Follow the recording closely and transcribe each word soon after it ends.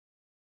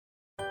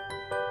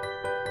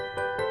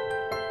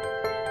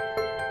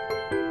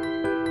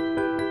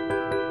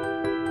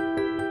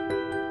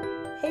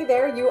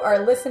there, you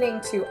are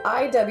listening to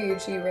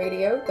IWG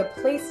Radio, the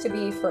place to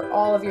be for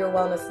all of your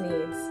wellness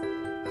needs.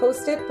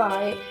 Hosted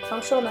by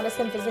functional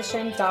medicine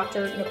physician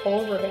Dr.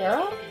 Nicole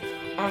Rivera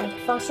and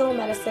functional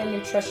medicine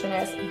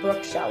nutritionist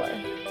Brooke Scheller.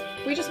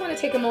 We just want to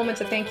take a moment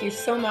to thank you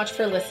so much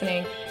for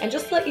listening and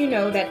just let you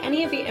know that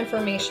any of the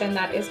information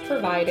that is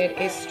provided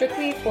is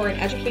strictly for an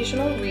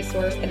educational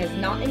resource and is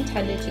not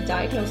intended to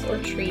diagnose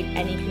or treat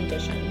any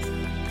conditions.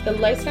 The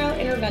lifestyle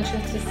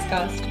interventions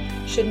discussed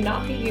should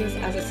not be used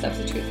as a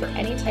substitute for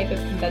any type of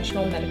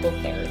conventional medical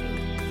therapy.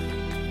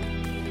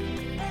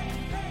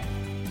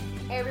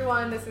 Hey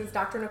everyone, this is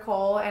Dr.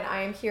 Nicole and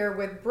I am here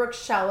with Brooke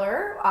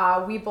Scheller.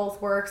 We both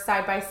work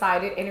side by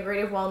side at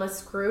Integrative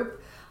Wellness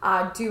Group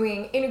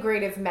doing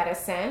integrative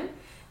medicine.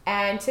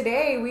 And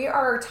today we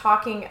are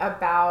talking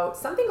about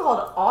something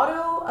called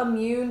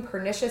autoimmune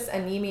pernicious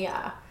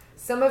anemia.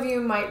 Some of you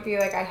might be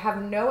like, I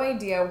have no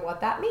idea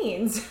what that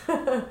means.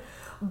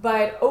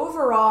 But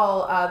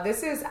overall,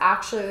 this is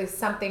actually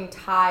something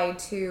tied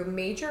to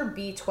major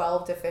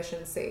B12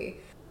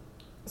 deficiency.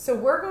 So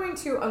we're going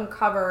to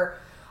uncover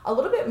a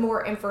little bit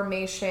more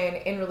information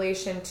in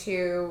relation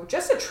to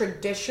just a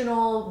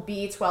traditional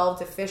B12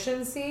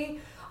 deficiency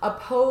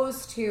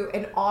opposed to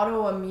an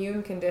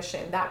autoimmune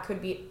condition that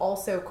could be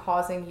also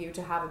causing you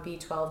to have a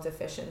B12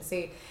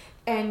 deficiency,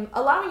 and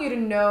allowing you to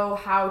know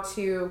how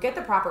to get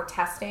the proper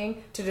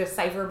testing to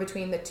decipher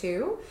between the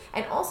two,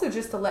 and also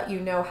just to let you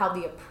know how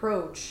the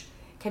approach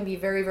can be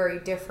very, very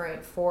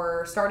different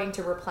for starting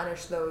to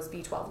replenish those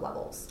B12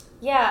 levels.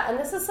 Yeah, and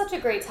this is such a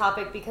great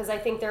topic because I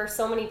think there are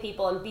so many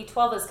people, and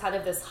B12 is kind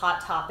of this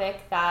hot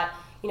topic that,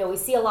 you know, we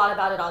see a lot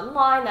about it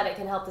online, that it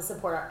can help to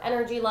support our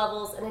energy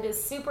levels, and it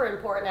is super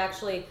important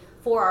actually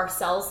for our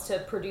cells to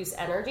produce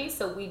energy,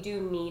 so we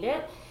do need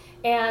it.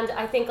 And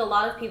I think a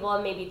lot of people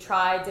have maybe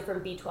tried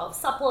different B12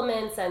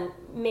 supplements, and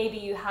maybe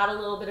you had a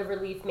little bit of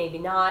relief, maybe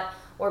not,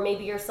 or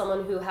maybe you're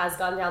someone who has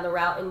gone down the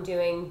route in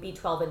doing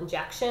B12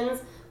 injections,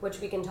 which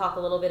we can talk a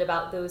little bit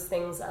about those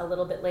things a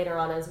little bit later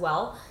on as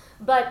well.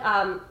 But,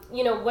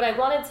 you know, what I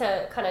wanted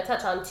to kind of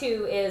touch on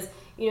too is,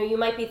 you know, you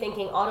might be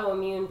thinking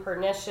autoimmune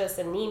pernicious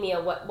anemia,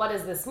 what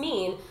does this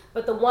mean?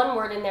 But the one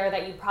word in there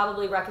that you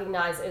probably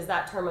recognize is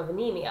that term of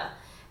anemia.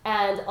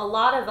 And a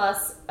lot of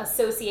us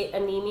associate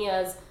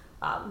anemias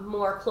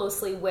more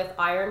closely with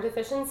iron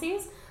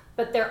deficiencies,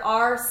 but there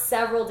are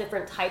several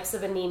different types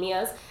of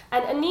anemias,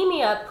 and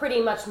anemia pretty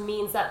much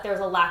means that there's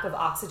a lack of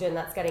oxygen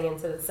that's getting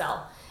into the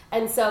cell.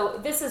 And so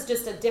this is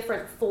just a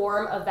different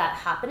form of that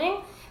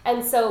happening.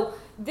 And so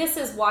this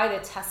is why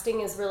the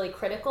testing is really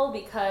critical,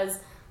 because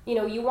you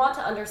know, you want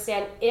to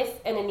understand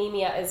if an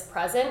anemia is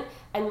present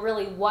and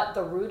really what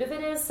the root of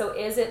it is. So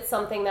is it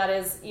something that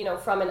is, you know,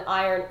 from an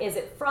iron? Is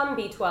it from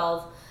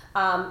B12?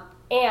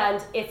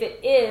 And if it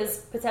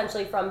is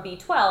potentially from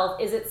B12,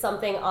 is it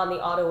something on the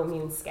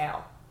autoimmune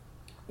scale?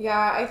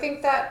 Yeah, I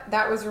think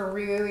that was a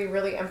really,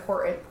 really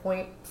important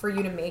point for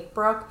you to make,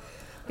 Brooke,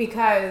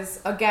 because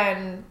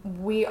again,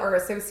 we are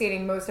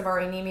associating most of our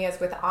anemias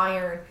with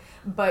iron,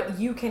 but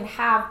you can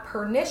have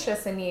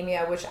pernicious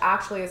anemia, which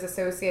actually is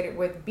associated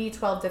with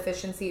B12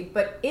 deficiency,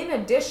 but in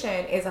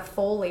addition is a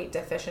folate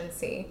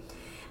deficiency.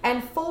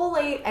 And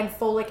folate and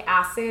folic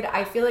acid,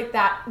 I feel like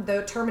that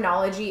the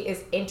terminology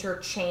is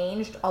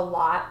interchanged a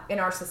lot in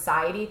our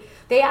society.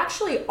 They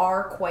actually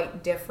are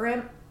quite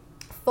different.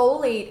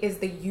 Folate is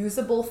the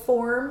usable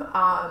form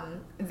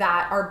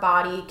that our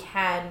body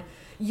can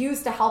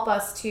use to help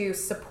us to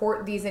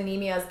support these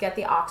anemias, get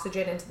the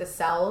oxygen into the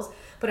cells.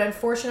 But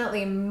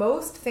unfortunately,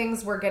 most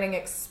things we're getting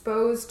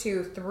exposed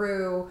to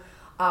through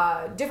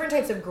different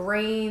types of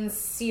grains,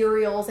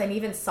 cereals, and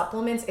even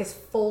supplements is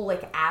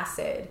folic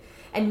acid.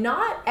 And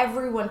not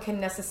everyone can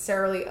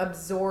necessarily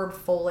absorb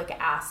folic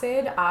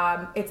acid.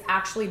 It's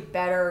actually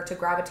better to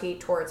gravitate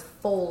towards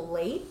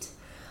folate.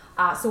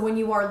 So when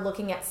you are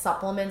looking at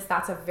supplements,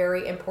 that's a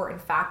very important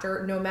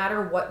factor. No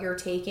matter what you're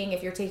taking,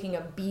 if you're taking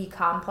a B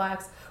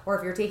complex or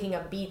if you're taking a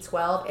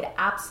B12, it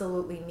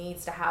absolutely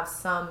needs to have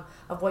some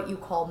of what you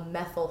call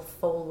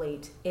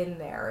methylfolate in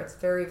there. It's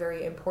very,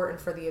 very important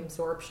for the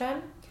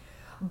absorption.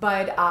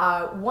 But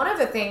one of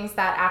the things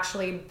that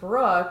actually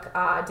Brooke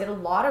did a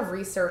lot of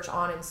research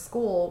on in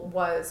school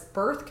was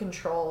birth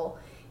control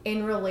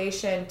in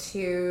relation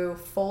to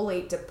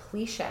folate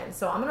depletion.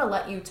 So I'm going to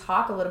let you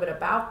talk a little bit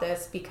about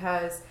this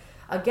because,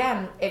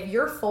 again, if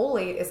your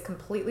folate is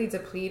completely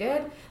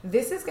depleted,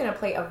 this is going to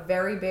play a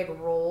very big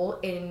role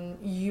in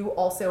you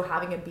also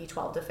having a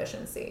B12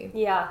 deficiency.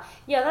 Yeah,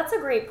 that's a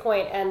great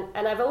point. And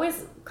I've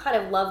always kind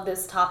of loved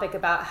this topic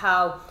about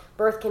how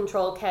birth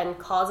control can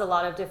cause a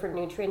lot of different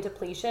nutrient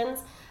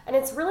depletions. And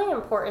it's really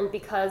important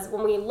because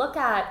when we look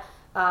at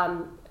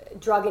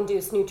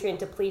drug-induced nutrient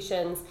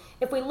depletions,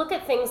 if we look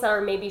at things that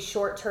are maybe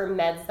short-term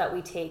meds that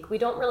we take, we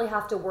don't really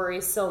have to worry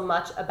so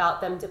much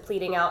about them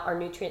depleting out our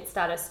nutrient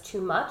status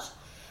too much.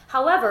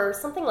 However,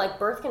 something like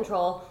birth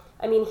control,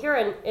 I mean, here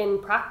in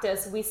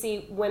practice, we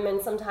see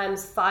women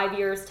sometimes 5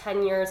 years,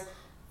 10 years,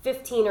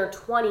 15 or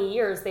 20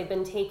 years they've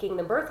been taking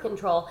the birth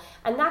control,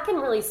 and that can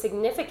really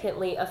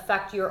significantly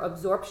affect your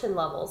absorption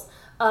levels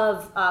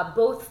of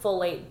both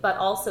folate but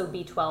also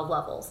B12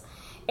 levels.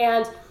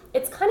 And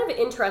it's kind of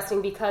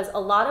interesting because a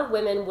lot of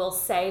women will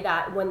say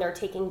that when they're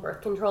taking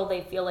birth control,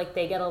 they feel like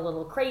they get a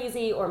little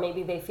crazy, or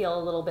maybe they feel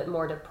a little bit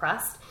more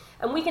depressed.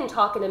 And we can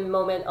talk in a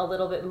moment a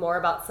little bit more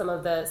about some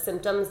of the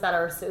symptoms that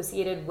are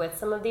associated with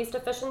some of these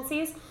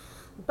deficiencies.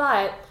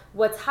 But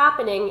what's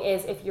happening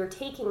is if you're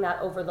taking that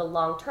over the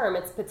long term,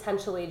 it's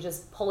potentially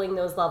just pulling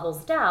those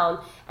levels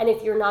down. And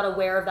if you're not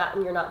aware of that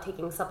and you're not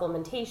taking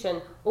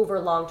supplementation, over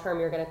long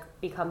term, you're going to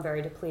become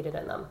very depleted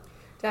in them.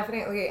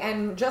 Definitely.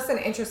 And just an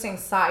interesting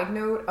side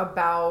note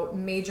about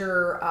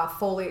major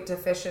folate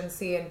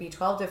deficiency and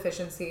B12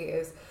 deficiency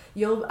is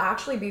you'll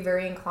actually be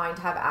very inclined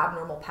to have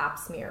abnormal pap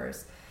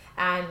smears.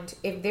 And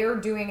if they're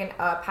doing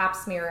a pap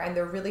smear and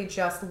they're really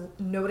just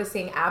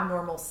noticing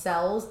abnormal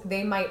cells,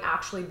 they might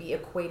actually be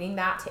equating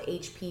that to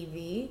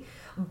HPV,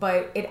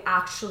 but it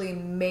actually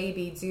may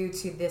be due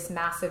to this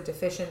massive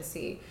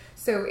deficiency.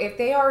 So if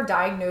they are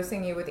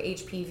diagnosing you with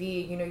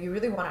HPV, you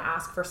really want to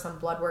ask for some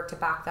blood work to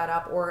back that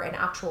up, or an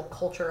actual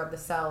culture of the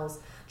cells,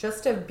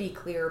 just to be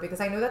clear,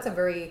 because I know that's a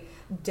very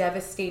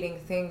devastating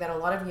thing that a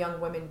lot of young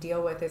women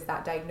deal with, is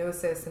that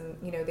diagnosis, and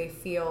they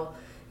feel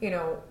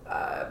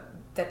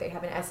that they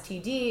have an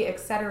STD,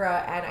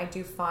 etc. And I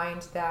do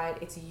find that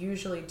it's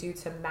usually due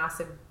to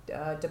massive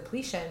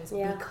depletions,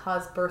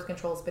 because birth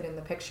control has been in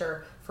the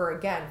picture for,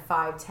 again,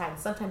 5, 10,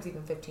 sometimes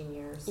even 15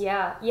 years.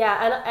 Yeah.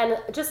 And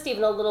just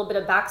even a little bit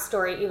of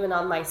backstory, even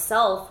on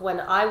myself, when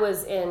I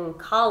was in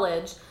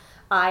college,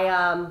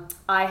 I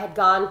had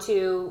gone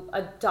to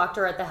a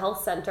doctor at the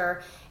health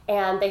center,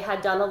 and they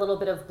had done a little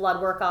bit of blood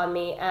work on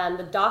me, and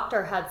the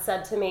doctor had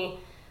said to me,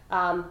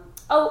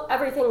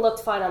 everything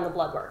looked fine on the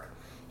blood work.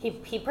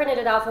 He printed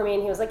it out for me,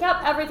 and he was like, yep,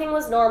 everything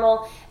was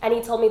normal. And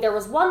he told me there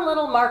was one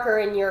little marker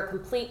in your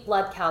complete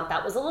blood count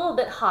that was a little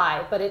bit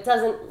high, but it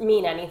doesn't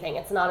mean anything.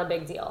 It's not a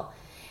big deal.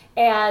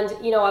 And,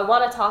 I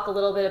want to talk a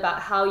little bit about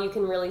how you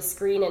can really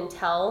screen and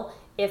tell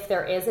if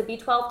there is a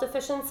B12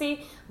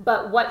 deficiency.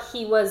 But what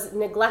he was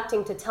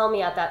neglecting to tell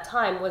me at that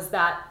time was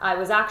that I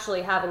was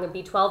actually having a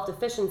B12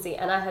 deficiency,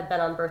 and I had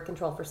been on birth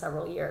control for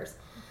several years.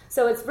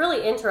 So it's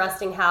really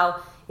interesting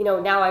how,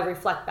 now I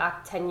reflect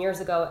back 10 years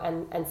ago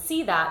and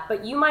see that,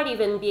 but you might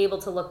even be able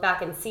to look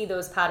back and see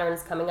those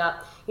patterns coming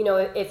up.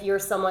 If you're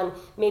someone,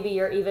 maybe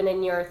you're even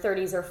in your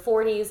 30s or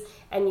 40s,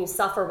 and you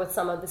suffer with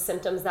some of the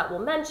symptoms that we'll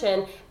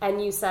mention,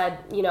 and you said,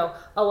 I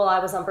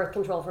was on birth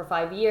control for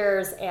 5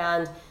 years,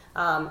 and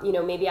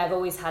maybe I've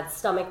always had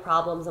stomach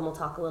problems, and we'll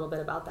talk a little bit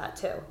about that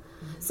too.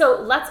 Mm-hmm.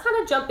 So let's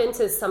kind of jump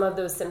into some of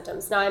those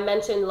symptoms. Now, I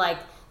mentioned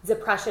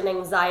depression,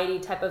 anxiety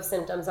type of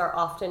symptoms are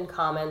often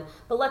common,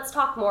 but let's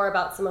talk more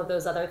about some of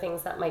those other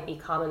things that might be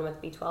common with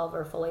B12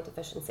 or folate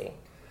deficiency.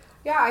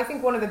 Yeah, I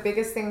think one of the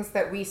biggest things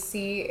that we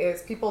see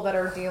is people that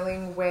are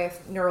dealing with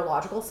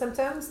neurological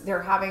symptoms.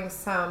 They're having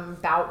some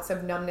bouts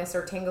of numbness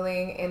or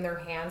tingling in their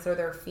hands or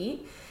their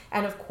feet.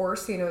 And of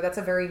course, that's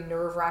a very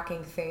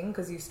nerve-wracking thing,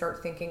 because you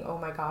start thinking, oh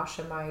my gosh,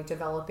 am I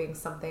developing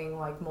something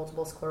like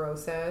multiple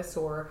sclerosis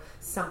or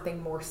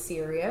something more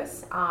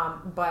serious?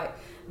 But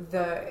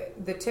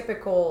the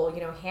typical,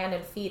 hand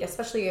and feet,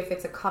 especially if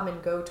it's a come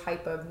and go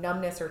type of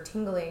numbness or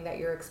tingling that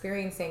you're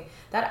experiencing,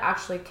 that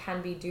actually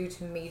can be due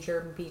to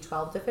major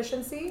B12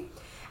 deficiency.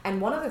 And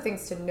one of the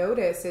things to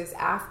notice is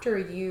after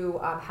you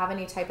have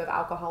any type of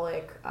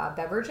alcoholic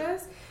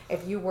beverages,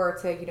 if you were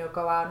to,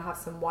 go out and have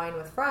some wine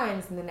with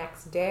friends, and the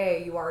next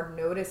day you are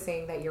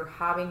noticing that you're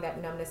having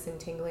that numbness and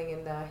tingling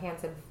in the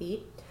hands and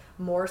feet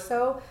more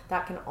so,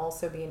 that can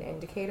also be an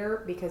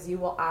indicator, because you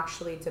will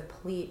actually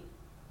deplete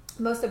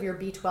most of your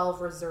B12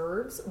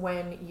 reserves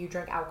when you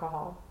drink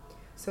alcohol.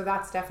 So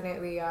that's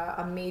definitely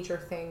a major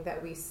thing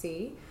that we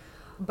see.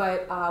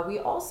 But we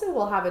also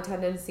will have a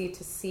tendency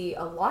to see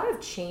a lot of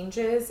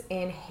changes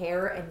in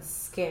hair and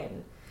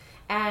skin.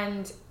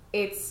 And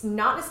it's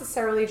not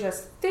necessarily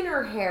just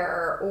thinner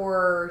hair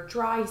or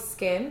dry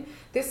skin.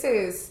 This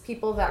is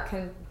people that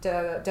can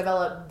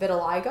develop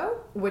vitiligo,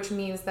 which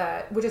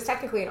is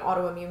technically an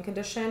autoimmune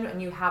condition,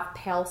 and you have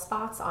pale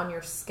spots on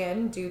your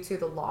skin due to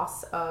the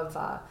loss of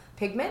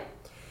pigment.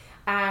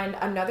 And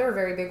another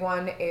very big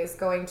one is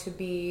going to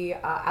be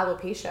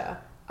alopecia,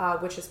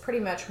 which is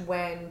pretty much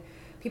when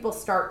people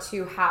start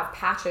to have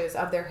patches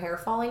of their hair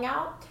falling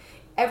out.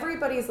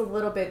 Everybody's a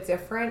little bit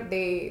different.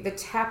 The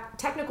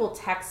technical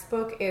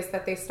textbook is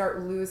that they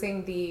start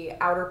losing the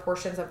outer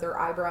portions of their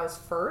eyebrows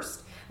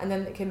first, and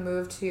then they can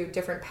move to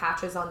different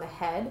patches on the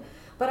head.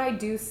 But I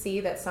do see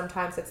that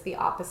sometimes it's the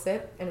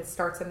opposite, and it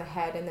starts in the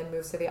head and then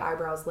moves to the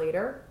eyebrows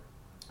later.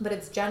 But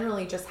it's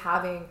generally just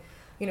having,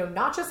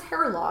 not just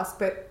hair loss,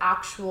 but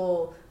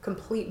actual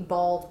complete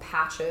bald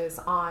patches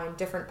on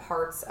different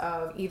parts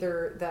of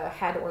either the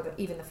head or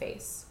even the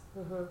face.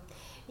 Mm-hmm.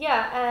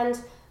 Yeah, and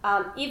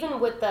even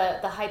with the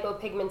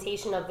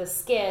hypopigmentation of the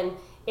skin,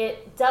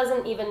 it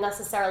doesn't even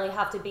necessarily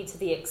have to be to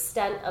the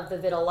extent of the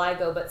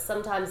vitiligo, but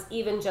sometimes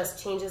even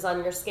just changes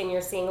on your skin,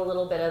 you're seeing a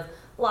little bit of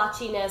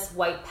blotchiness,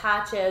 white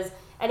patches,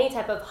 any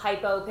type of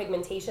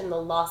hypopigmentation, the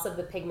loss of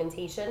the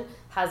pigmentation,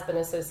 has been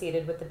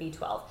associated with the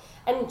B12.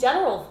 And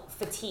general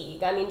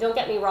fatigue. I mean, don't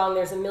get me wrong,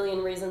 there's a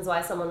million reasons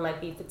why someone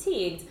might be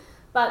fatigued,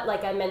 but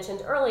like I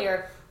mentioned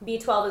earlier,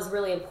 B12 is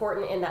really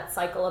important in that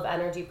cycle of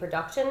energy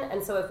production,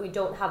 and so if we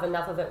don't have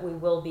enough of it, we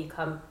will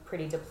become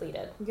pretty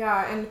depleted.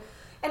 Yeah,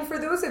 and for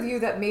those of you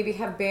that maybe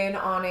have been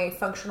on a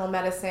functional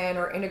medicine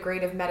or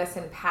integrative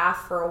medicine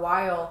path for a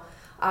while,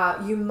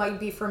 you might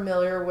be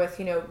familiar with,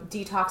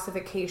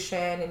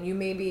 detoxification, and you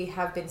maybe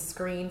have been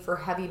screened for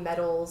heavy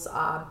metals,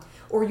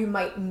 or you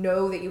might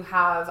know that you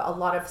have a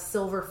lot of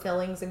silver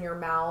fillings in your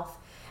mouth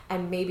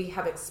and maybe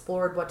have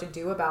explored what to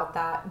do about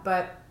that.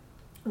 But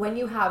when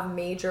you have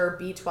major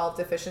B12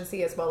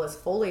 deficiency as well as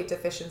folate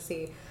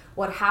deficiency,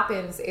 what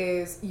happens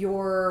is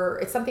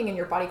it's something in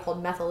your body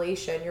called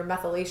methylation. Your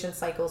methylation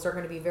cycles are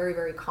going to be very,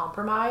 very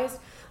compromised,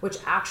 which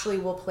actually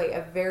will play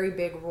a very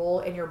big role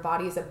in your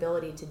body's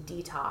ability to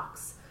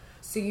detox.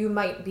 So you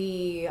might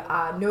be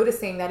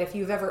noticing that if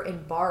you've ever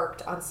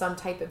embarked on some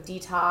type of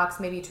detox,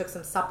 maybe you took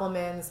some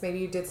supplements, maybe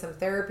you did some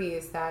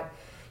therapies, that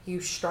you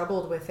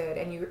struggled with it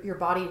and your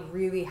body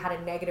really had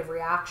a negative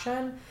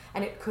reaction,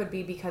 and it could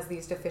be because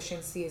these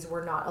deficiencies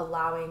were not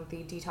allowing the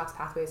detox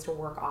pathways to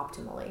work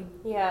optimally.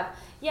 Yeah,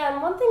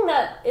 and one thing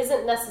that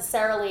isn't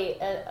necessarily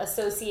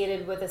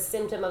associated with a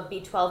symptom of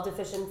B12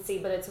 deficiency,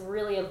 but it's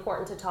really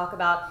important to talk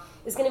about,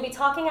 is going to be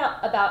talking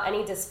about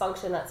any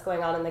dysfunction that's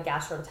going on in the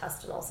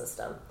gastrointestinal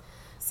system.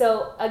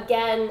 So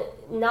again,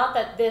 not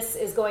that this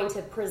is going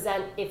to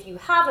present if you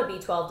have a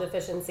B12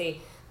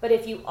 deficiency, but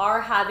if you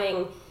are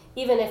having,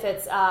 even if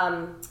it's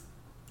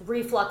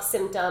reflux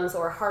symptoms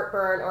or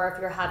heartburn, or if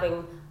you're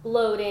having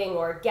bloating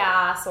or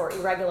gas or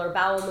irregular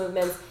bowel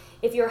movements,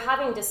 if you're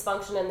having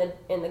dysfunction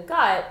in the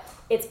gut,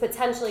 it's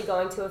potentially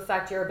going to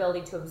affect your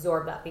ability to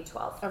absorb that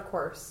B12. Of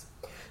course.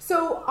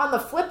 So on the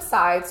flip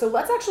side,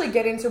 let's actually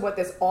get into what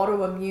this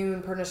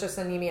autoimmune pernicious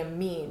anemia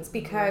means,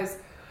 because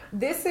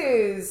this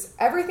is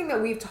everything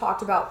that we've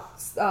talked about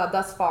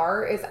thus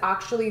far is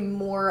actually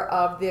more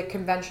of the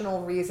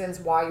conventional reasons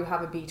why you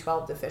have a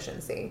B12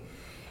 deficiency.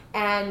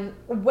 And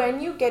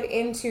when you get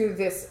into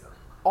this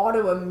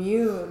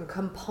autoimmune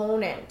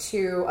component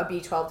to a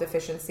B12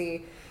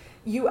 deficiency,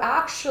 you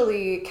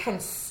actually can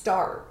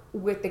start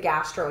with the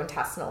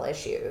gastrointestinal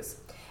issues.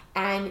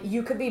 And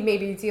you could be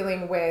maybe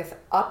dealing with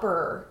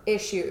upper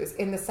issues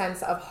in the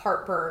sense of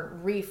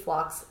heartburn,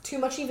 reflux, too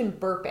much even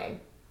burping,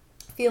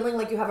 feeling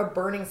like you have a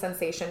burning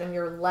sensation in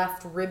your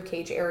left rib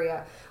cage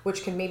area,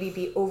 which can maybe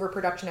be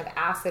overproduction of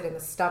acid in the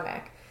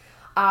stomach.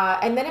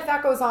 And then if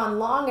that goes on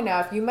long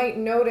enough, you might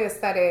notice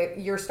that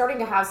you're starting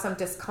to have some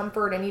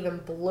discomfort and even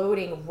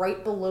bloating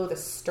right below the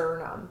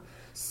sternum.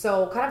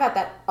 So kind of at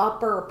that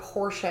upper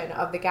portion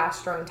of the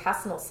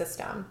gastrointestinal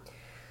system.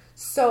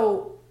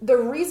 So the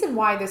reason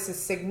why this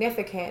is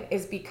significant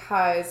is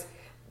because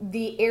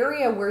the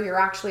area where you're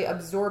actually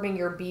absorbing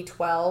your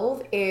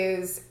B12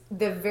 is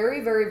the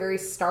very, very, very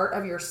start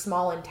of your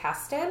small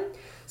intestine.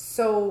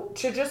 So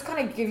to just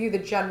kind of give you the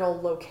general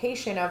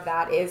location of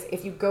that is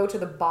if you go to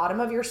the bottom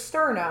of your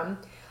sternum,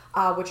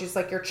 which is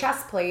like your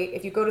chest plate,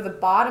 if you go to the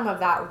bottom of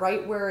that,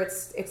 right where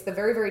it's the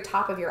very, very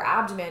top of your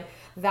abdomen,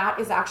 that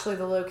is actually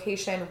the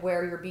location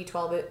where your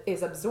B12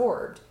 is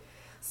absorbed.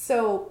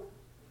 So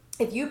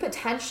if you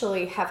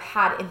potentially have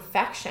had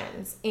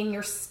infections in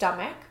your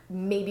stomach,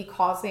 maybe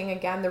causing,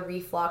 again, the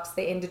reflux,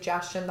 the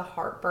indigestion, the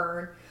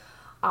heartburn,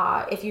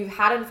 if you've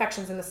had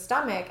infections in the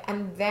stomach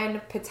and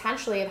then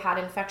potentially have had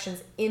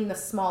infections in the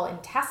small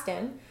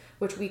intestine,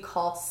 which we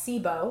call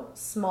SIBO,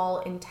 small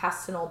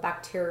intestinal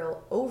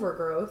bacterial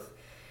overgrowth,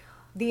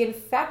 the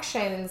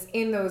infections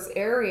in those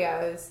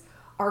areas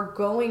are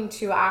going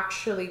to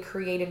actually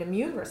create an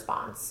immune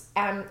response.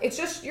 And it's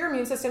just your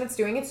immune system, it's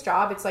doing its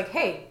job. It's like,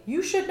 hey,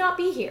 you should not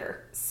be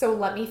here, so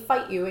let me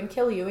fight you and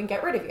kill you and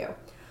get rid of you.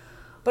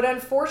 But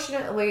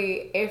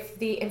unfortunately, if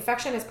the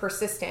infection is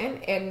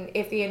persistent and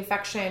if the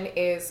infection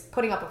is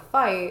putting up a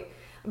fight,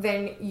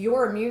 then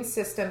your immune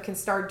system can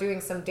start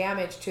doing some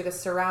damage to the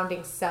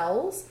surrounding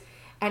cells,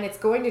 and it's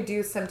going to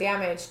do some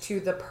damage to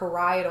the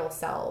parietal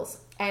cells.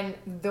 And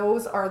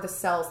those are the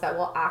cells that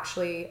will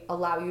actually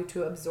allow you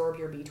to absorb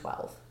your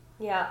B12.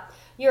 Yeah.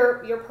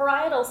 Your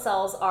parietal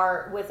cells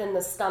are within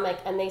the stomach,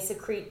 and they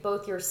secrete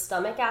both your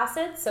stomach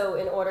acid, so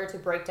in order to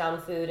break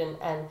down food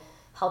and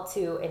help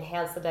to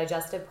enhance the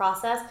digestive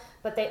process,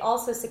 but they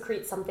also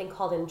secrete something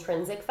called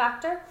intrinsic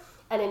factor.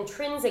 And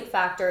intrinsic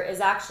factor is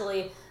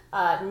actually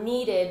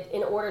needed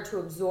in order to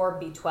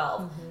absorb B12.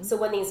 Mm-hmm. So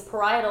when these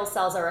parietal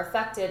cells are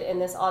affected in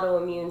this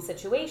autoimmune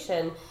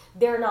situation,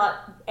 they're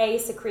not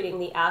secreting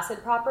the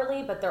acid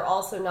properly, but they're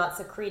also not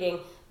secreting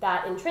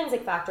that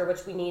intrinsic factor,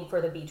 which we need for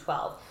the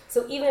B12.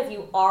 So even if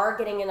you are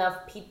getting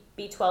enough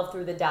B12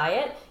 through the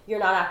diet, you're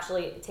not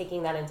actually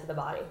taking that into the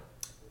body.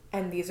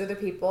 And these are the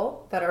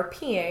people that are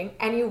peeing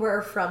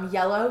anywhere from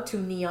yellow to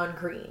neon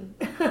green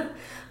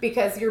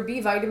because your B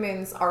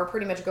vitamins are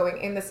pretty much going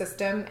in the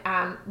system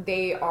and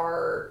they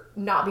are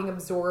not being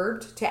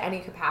absorbed to any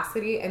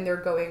capacity and they're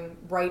going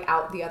right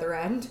out the other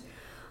end.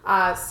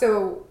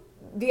 So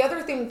the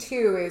other thing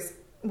too is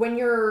when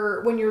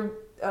you're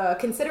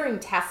considering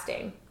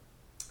testing,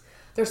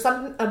 there's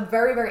some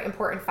very, very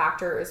important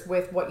factors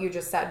with what you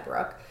just said,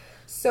 Brooke.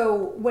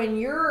 So when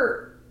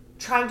you're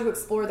trying to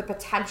explore the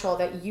potential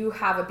that you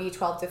have a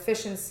B12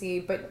 deficiency,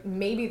 but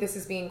maybe this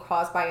is being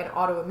caused by an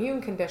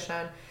autoimmune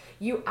condition,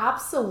 you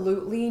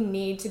absolutely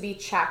need to be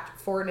checked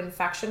for an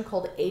infection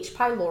called H.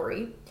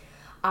 pylori.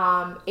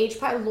 H.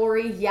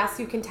 pylori, yes,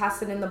 you can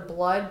test it in the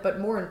blood, but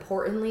more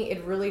importantly,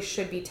 it really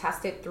should be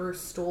tested through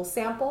stool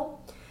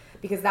sample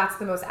because that's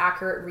the most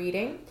accurate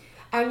reading.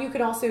 And you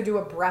can also do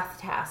a breath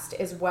test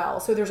as well.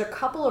 So there's a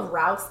couple of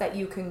routes that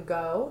you can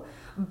go,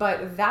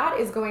 but that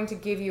is going to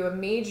give you a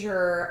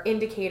major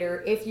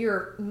indicator if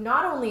you're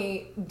not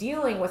only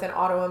dealing with an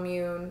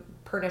autoimmune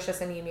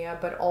pernicious anemia,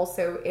 but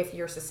also if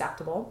you're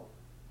susceptible.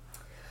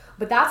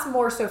 But that's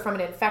more so from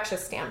an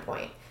infectious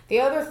standpoint. The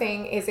other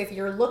thing is if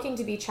you're looking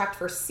to be checked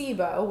for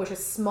SIBO, which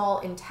is small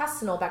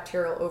intestinal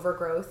bacterial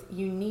overgrowth,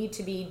 you need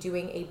to be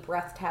doing a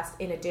breath test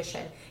in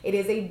addition. It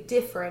is a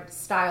different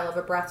style of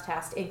a breath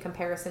test in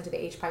comparison to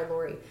the H.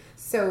 pylori.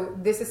 So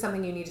this is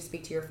something you need to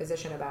speak to your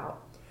physician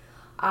about.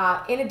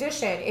 In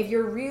addition, if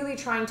you're really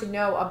trying to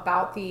know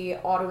about the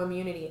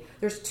autoimmunity,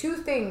 there's two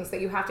things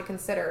that you have to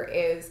consider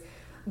is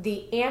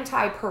the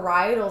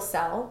anti-parietal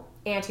cell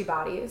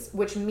antibodies,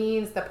 which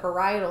means the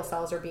parietal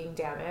cells are being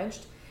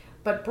damaged.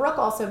 But Brooke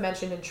also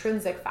mentioned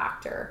intrinsic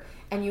factor,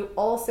 and you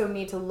also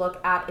need to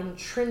look at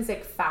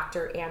intrinsic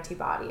factor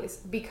antibodies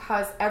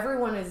because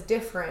everyone is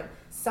different.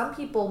 Some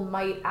people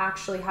might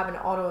actually have an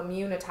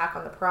autoimmune attack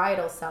on the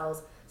parietal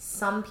cells.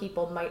 Some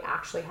people might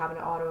actually have an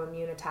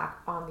autoimmune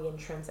attack on the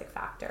intrinsic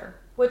factor.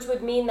 Which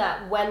would mean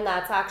that when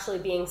that's actually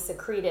being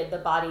secreted, the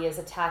body is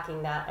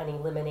attacking that and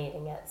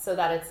eliminating it so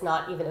that it's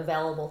not even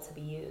available to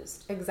be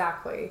used.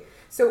 Exactly.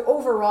 So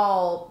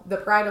overall, the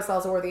parietal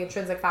cells or the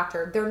intrinsic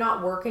factor, they're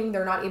not working.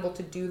 They're not able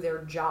to do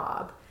their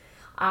job.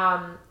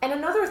 And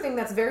another thing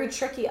that's very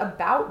tricky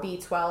about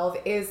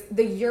B12 is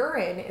the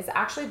urine is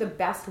actually the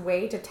best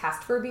way to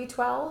test for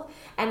B12,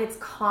 and it's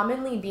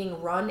commonly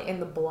being run in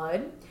the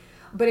blood.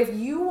 But if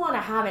you want to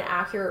have an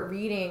accurate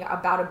reading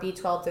about a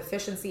B12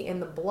 deficiency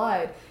in the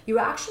blood, you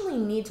actually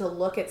need to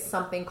look at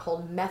something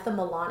called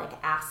methylmalonic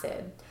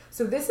acid.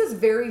 So this is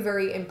very,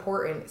 very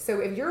important. So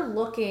if you're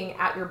looking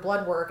at your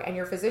blood work and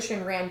your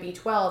physician ran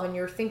B12 and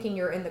you're thinking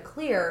you're in the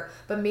clear,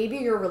 but maybe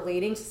you're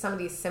relating to some of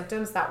these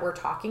symptoms that we're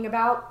talking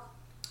about,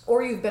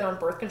 or you've been on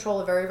birth control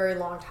a very, very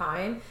long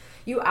time,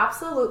 you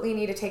absolutely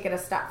need to take it a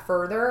step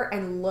further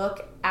and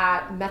look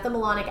at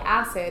methylmalonic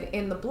acid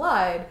in the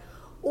blood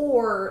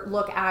or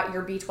look at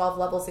your B12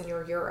 levels in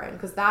your urine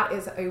because that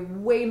is a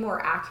way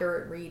more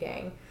accurate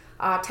reading.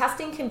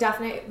 Testing can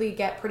definitely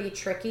get pretty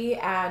tricky,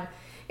 and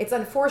it's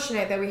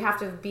unfortunate that we have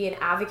to be an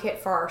advocate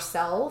for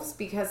ourselves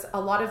because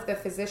a lot of the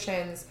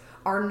physicians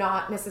are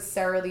not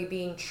necessarily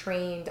being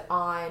trained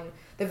on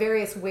the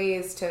various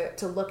ways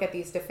to look at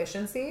these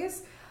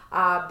deficiencies.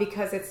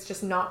 Because it's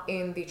just not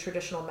in the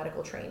traditional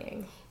medical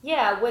training.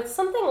 Yeah, with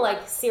something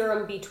like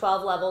serum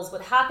B12 levels,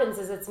 what happens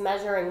is it's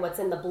measuring what's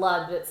in the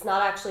blood, but it's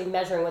not actually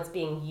measuring what's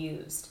being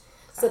used.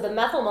 So the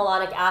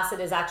methylmalonic acid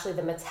is actually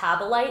the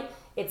metabolite.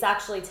 It's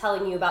actually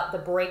telling you about the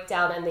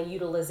breakdown and the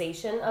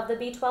utilization of the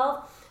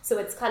B12. So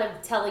it's kind of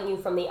telling you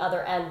from the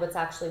other end what's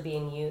actually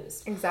being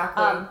used.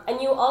 Exactly.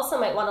 And you also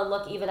might want to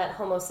look even at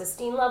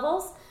homocysteine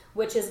levels,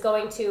 which is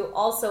going to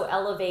also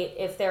elevate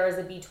if there is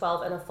a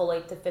B12 and a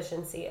folate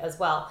deficiency as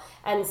well.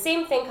 And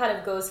same thing kind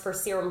of goes for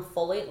serum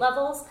folate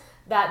levels,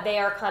 that they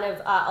are kind of,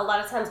 a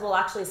lot of times we'll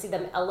actually see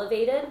them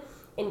elevated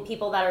in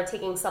people that are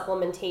taking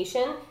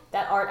supplementation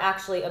that aren't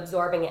actually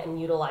absorbing it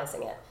and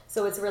utilizing it.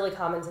 So it's really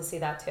common to see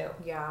that too.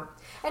 Yeah.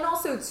 And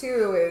also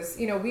too is,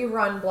 we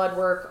run blood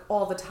work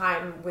all the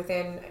time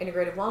within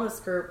Integrative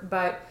Wellness Group,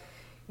 but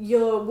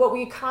what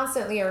we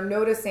constantly are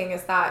noticing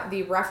is that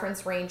the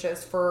reference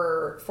ranges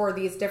for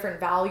these different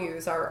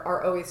values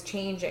are always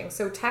changing.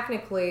 So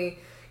technically,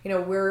 we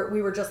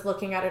were just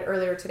looking at it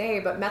earlier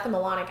today, but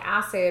methylmalonic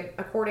acid,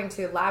 according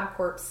to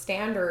LabCorp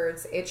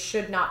standards, it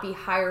should not be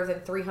higher than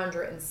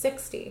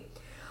 360.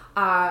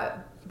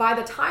 By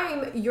the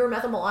time your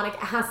methylmalonic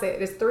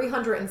acid is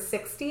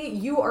 360,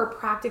 you are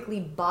practically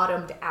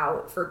bottomed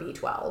out for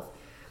B12.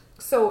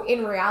 So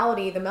in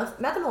reality, the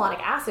methylmalonic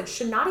acid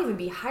should not even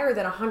be higher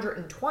than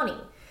 120.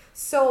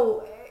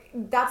 So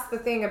that's the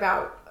thing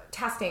about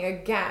testing.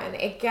 Again,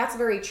 it gets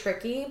very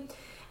tricky,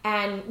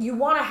 and you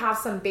want to have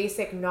some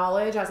basic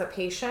knowledge as a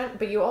patient,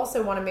 but you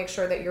also want to make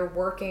sure that you're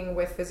working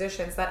with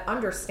physicians that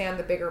understand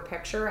the bigger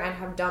picture and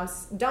have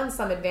done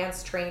some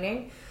advanced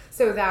training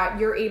so that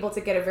you're able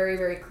to get a very,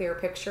 very clear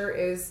picture.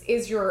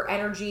 Is your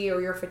energy or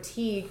your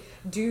fatigue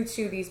due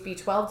to these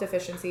B12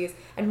 deficiencies?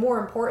 And more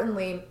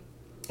importantly,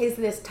 is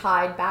this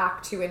tied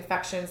back to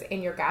infections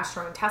in your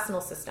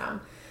gastrointestinal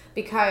system?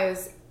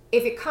 Because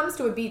if it comes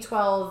to a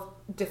B12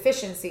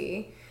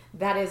 deficiency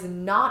that is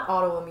not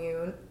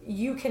autoimmune,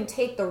 you can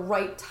take the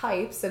right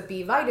types of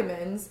B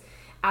vitamins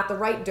at the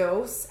right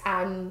dose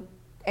and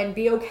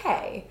be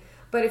okay.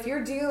 But if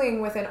you're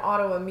dealing with an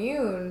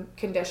autoimmune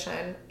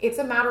condition, it's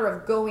a matter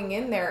of going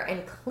in there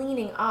and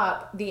cleaning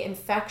up the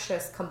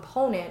infectious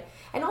component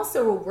and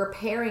also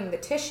repairing the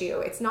tissue.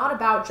 It's not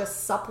about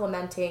just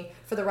supplementing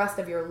for the rest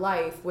of your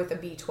life with a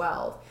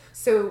B12.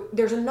 So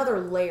there's another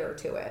layer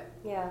to it.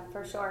 Yeah,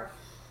 for sure.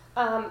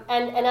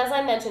 And as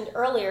I mentioned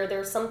earlier,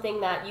 there's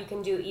something that you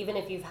can do even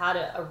if you've had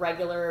a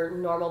regular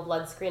normal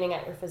blood screening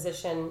at your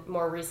physician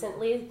more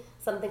recently,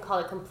 something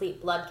called a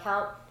complete blood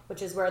count,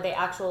 which is where they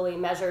actually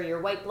measure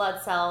your white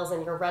blood cells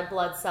and your red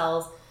blood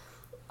cells.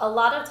 A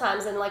lot of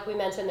times, and like we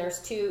mentioned, there's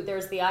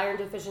the iron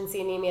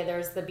deficiency anemia,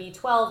 there's the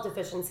B12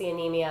 deficiency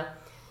anemia.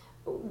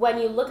 When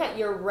you look at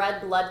your red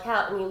blood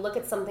count and you look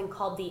at something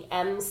called the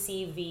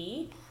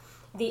MCV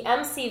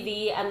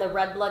and the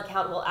red blood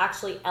count will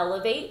actually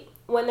elevate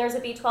when there's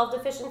a B12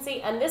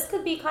 deficiency, and this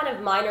could be kind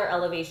of minor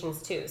elevations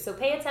too. So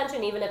pay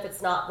attention even if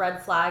it's not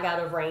red flag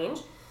out of range.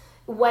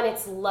 When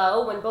it's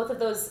low, when both of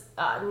those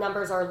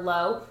numbers are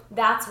low,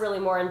 that's really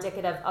more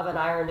indicative of an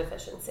iron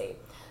deficiency.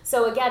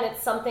 So again,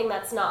 it's something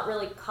that's not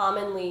really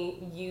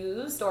commonly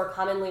used or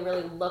commonly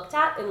really looked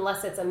at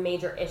unless it's a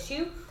major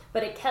issue,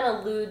 but it can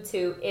allude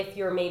to if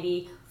you're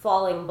maybe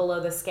falling below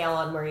the scale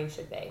on where you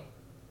should be.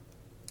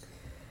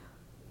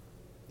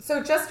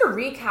 So just to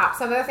recap,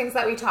 some of the things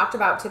that we talked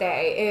about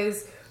today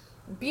is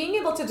being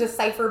able to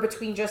decipher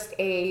between just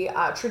a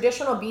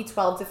traditional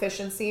B12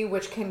 deficiency,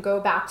 which can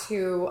go back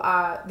to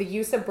the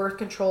use of birth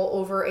control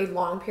over a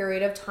long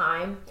period of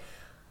time.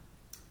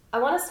 I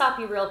want to stop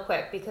you real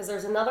quick because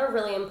there's another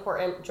really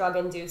important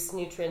drug-induced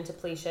nutrient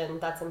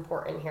depletion that's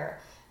important here,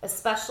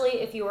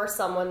 especially if you are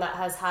someone that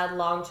has had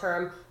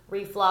long-term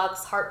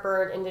reflux,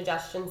 heartburn,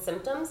 indigestion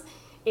symptoms.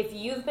 If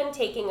you've been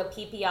taking a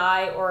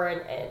PPI or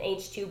an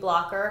H2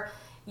 blocker,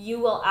 you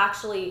will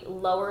actually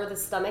lower the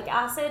stomach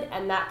acid,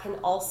 and that can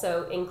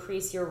also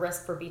increase your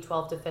risk for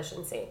B12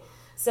 deficiency.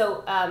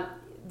 So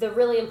the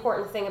really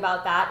important thing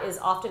about that is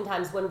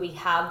oftentimes when we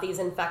have these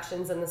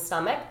infections in the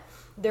stomach,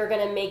 they're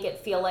going to make it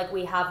feel like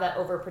we have that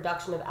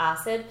overproduction of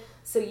acid.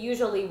 So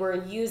usually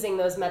we're using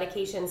those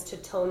medications to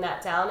tone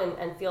that down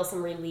and feel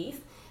some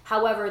relief.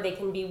 However, they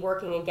can be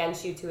working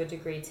against you to a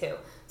degree too.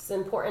 It's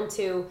important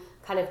to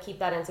kind of keep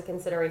that into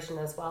consideration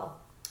as well.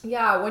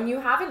 Yeah, when you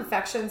have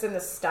infections in the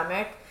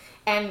stomach,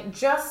 and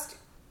just,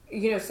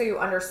 so you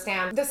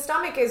understand, the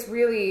stomach is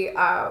really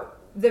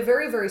the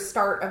very, very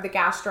start of the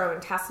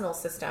gastrointestinal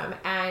system,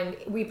 and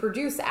we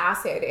produce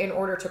acid in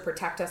order to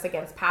protect us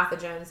against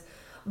pathogens.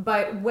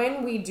 But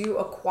when we do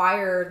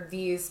acquire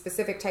these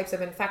specific types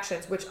of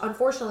infections, which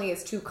unfortunately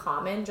is too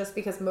common just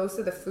because most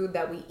of the food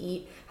that we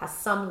eat has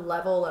some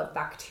level of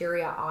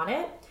bacteria on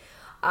it,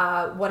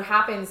 what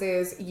happens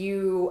is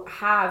you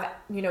have,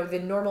 the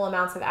normal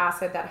amounts of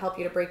acid that help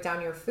you to break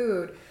down your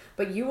food,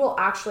 but you will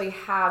actually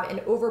have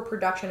an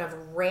overproduction of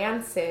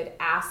rancid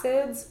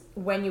acids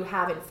when you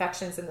have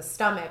infections in the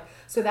stomach.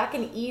 So that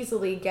can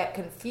easily get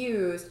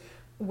confused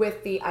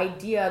with the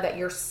idea that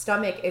your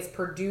stomach is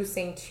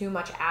producing too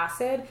much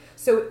acid.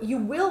 So you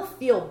will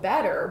feel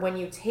better when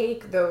you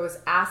take those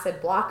acid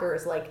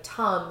blockers like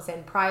Tums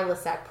and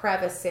Prilosec,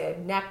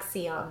 Prevacid,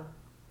 Nexium.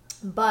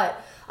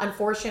 But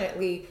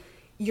unfortunately,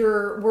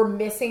 we're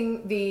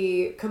missing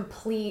the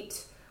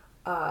complete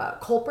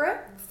culprit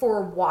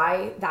for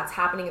why that's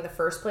happening in the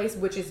first place,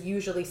 which is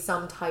usually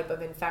some type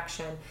of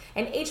infection.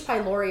 And H.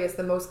 pylori is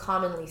the most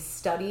commonly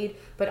studied,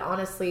 but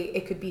honestly,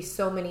 it could be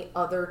so many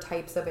other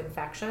types of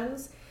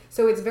infections.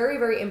 So it's very,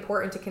 very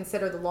important to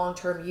consider the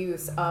long-term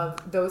use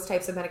of those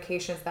types of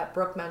medications that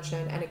Brooke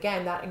mentioned. And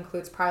again, that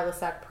includes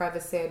Prilosec,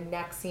 Prevacid,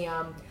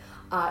 Nexium,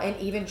 and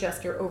even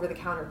just your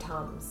over-the-counter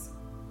Tums.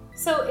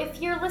 So if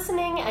you're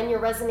listening and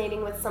you're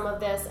resonating with some of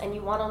this and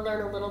you want to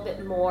learn a little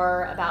bit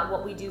more about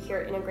what we do here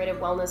at Integrative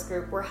Wellness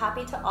Group, we're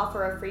happy to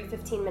offer a free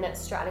 15-minute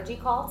strategy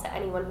call to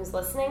anyone who's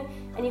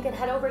listening. And you can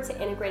head over to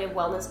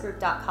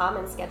integrativewellnessgroup.com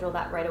and schedule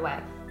that right away.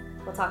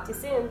 We'll talk to you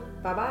soon.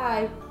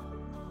 Bye-bye.